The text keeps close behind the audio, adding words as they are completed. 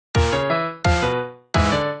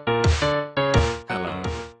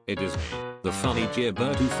It is me, the funny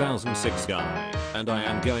Jibber 2006 guy, and I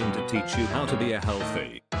am going to teach you how to be a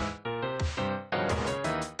healthy.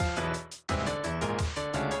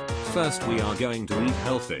 First we are going to eat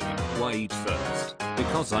healthy. Why eat first?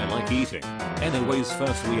 Because I like eating. Anyways,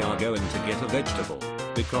 first we are going to get a vegetable.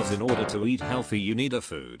 Because in order to eat healthy you need a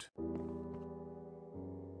food.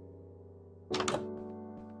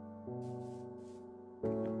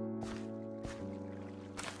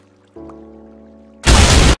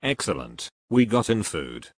 Excellent. We got in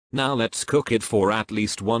food. Now let's cook it for at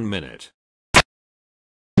least 1 minute.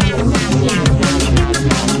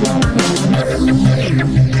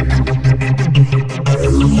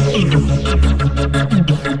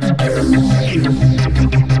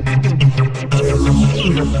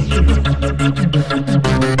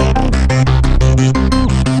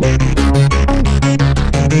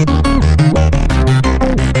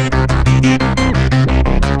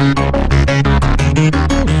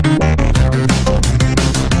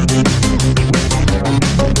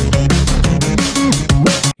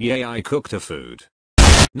 Yay, I cooked a food.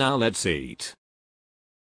 Now let's eat.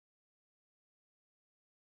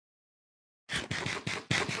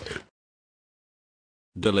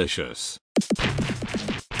 Delicious.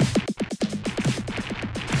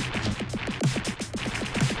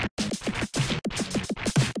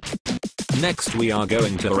 Next we are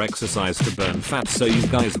going to exercise to burn fat so you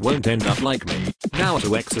guys won't end up like me. Now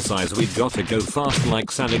to exercise we gotta go fast like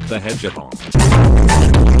Sonic the Hedgehog.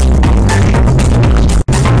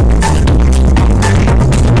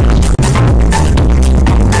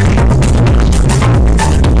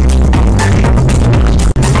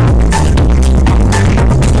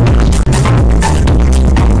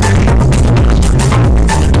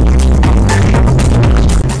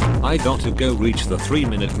 I got to go reach the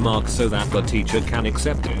 3-minute mark so that the teacher can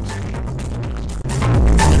accept it.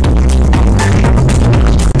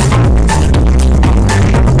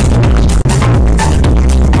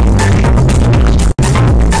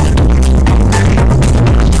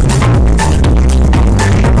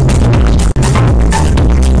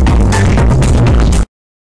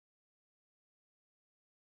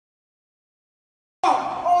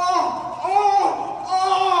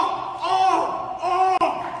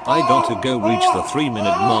 I got to go reach the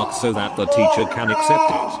 3-minute mark so that the teacher can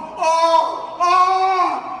accept it.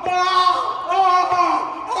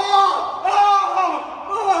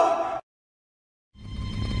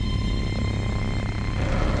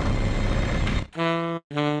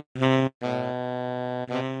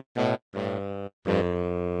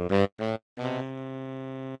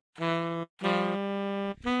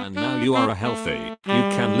 And now you are healthy. You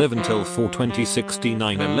can live until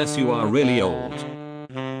 42069 unless you are really old.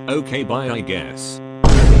 Okay, bye I guess.